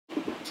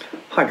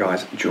Hi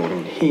guys,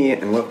 Jordan here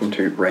and welcome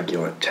to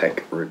Regular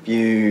Tech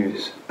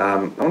Reviews. I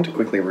want to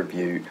quickly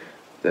review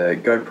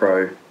the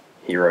GoPro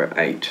Hero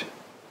 8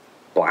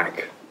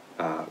 Black,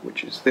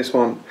 which is this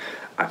one.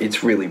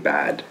 It's really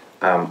bad.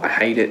 I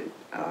hate it.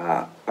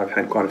 I've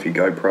had quite a few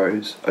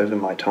GoPros over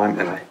my time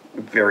and I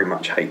very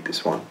much hate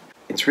this one.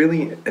 It's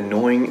really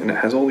annoying and it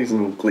has all these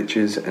little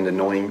glitches and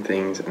annoying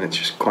things and it's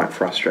just quite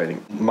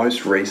frustrating.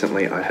 Most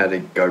recently I had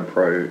a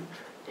GoPro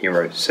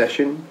Hero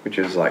Session, which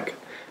is like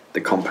the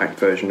compact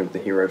version of the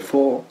Hero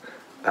 4,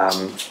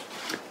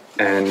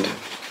 and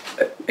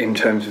in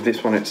terms of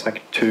this one it's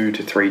like 2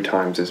 to 3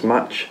 times as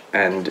much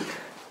and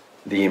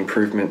the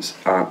improvements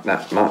aren't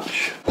that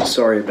much.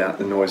 Sorry about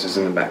the noises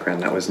in the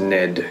background, that was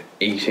Ned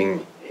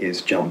eating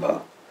his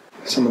jumper.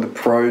 Some of the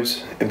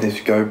pros of this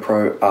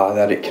GoPro are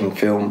that it can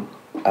film,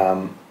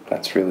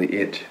 that's really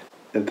it.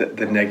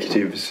 The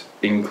negatives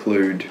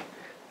include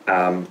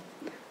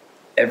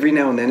every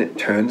now and then it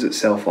turns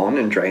itself on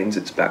and drains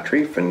its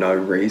battery for no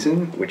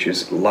reason, which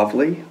is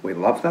lovely. We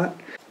love that.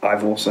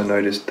 I've also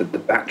noticed that the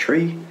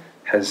battery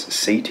has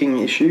seating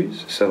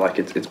issues, so like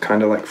it's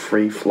kind of like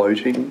free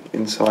floating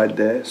inside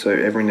there. So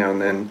every now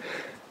and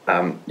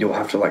then you'll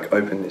have to like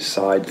open this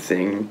side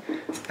thing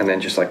and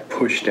then just like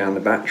push down the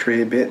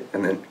battery a bit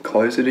and then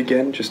close it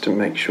again just to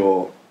make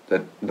sure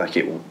that like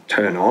it will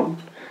turn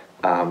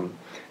on,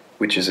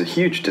 which is a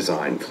huge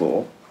design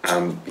flaw,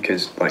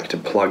 because like to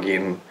plug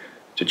in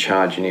to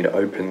charge you need to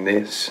open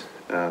this.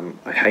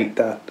 I hate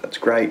that. That's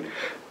great.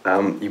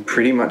 You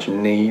pretty much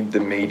need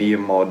the media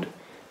mod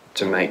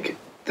to make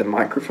the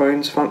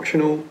microphones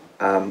functional,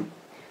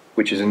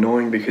 which is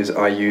annoying because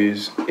I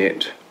use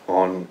it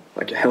on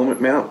like a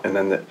helmet mount and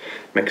then that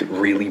makes it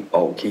really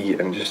bulky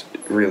and just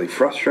really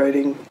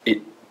frustrating.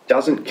 It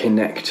doesn't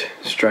connect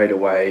straight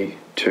away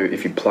to,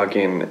 if you plug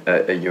in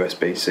a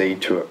USB-C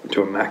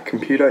to a Mac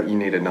computer, you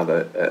need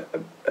another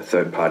a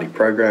third-party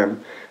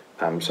program.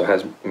 So it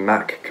has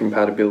Mac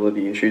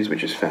compatibility issues,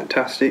 which is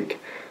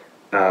fantastic.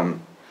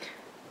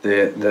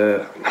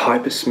 The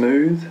hyper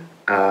smooth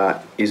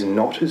is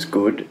not as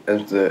good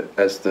as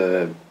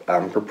the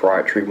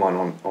proprietary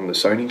one on the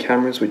Sony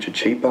cameras, which are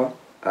cheaper.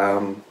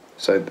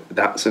 So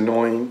that's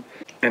annoying.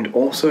 And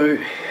also,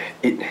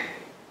 it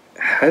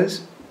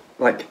has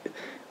like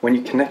when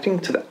you're connecting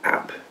to the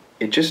app,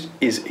 it just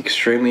is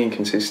extremely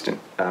inconsistent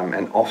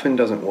and often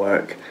doesn't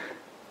work.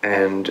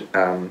 And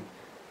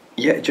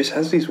yeah, it just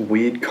has these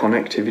weird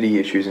connectivity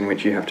issues in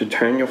which you have to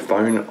turn your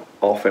phone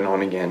off and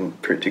on again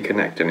for it to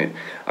connect. And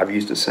I've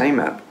used the same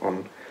app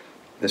on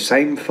the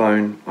same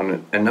phone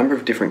on a number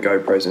of different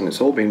GoPros and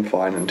it's all been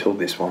fine until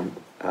this one.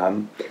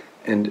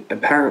 And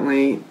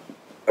apparently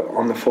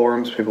on the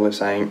forums people are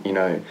saying, you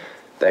know,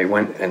 they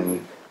went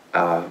and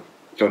got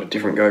a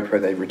different GoPro,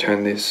 they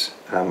returned this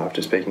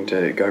after speaking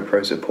to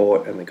GoPro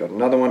support and they got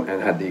another one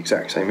and had the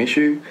exact same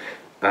issue.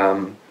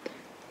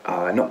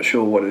 Not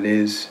sure what it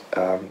is.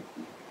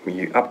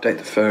 You update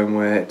the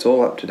firmware, it's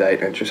all up to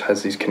date, and it just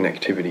has these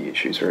connectivity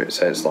issues where it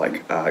says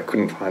like I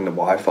couldn't find the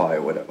Wi-Fi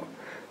or whatever.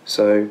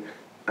 So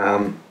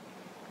I've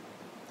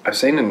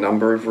seen a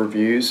number of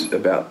reviews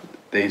about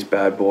these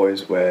bad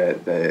boys where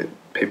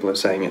people are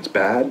saying it's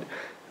bad,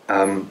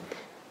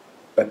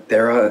 but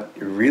there are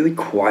really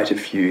quite a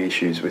few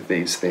issues with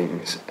these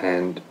things,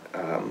 and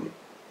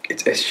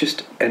it's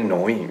just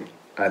annoying.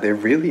 They're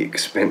really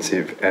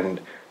expensive, and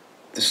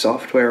the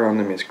software on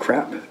them is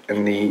crap,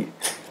 and the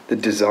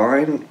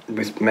design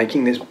with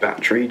making this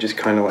battery just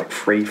kind of like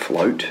free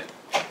float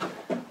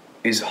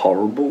is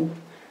horrible,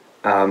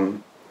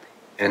 and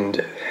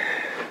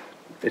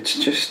it's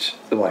just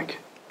like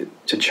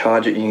to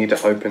charge it you need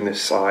to open this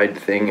side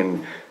thing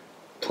and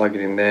plug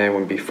it in there,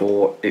 when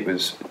before it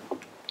was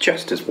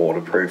just as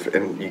waterproof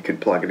and you could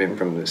plug it in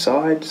from the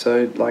side.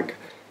 So like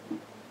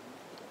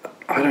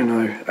I don't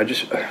know, I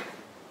just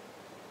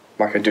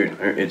like I do know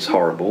it's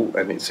horrible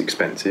and it's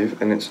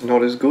expensive and it's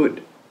not as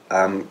good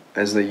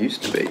as they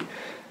used to be.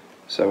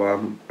 So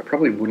I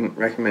probably wouldn't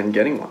recommend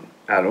getting one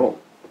at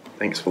all.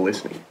 Thanks for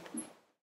listening.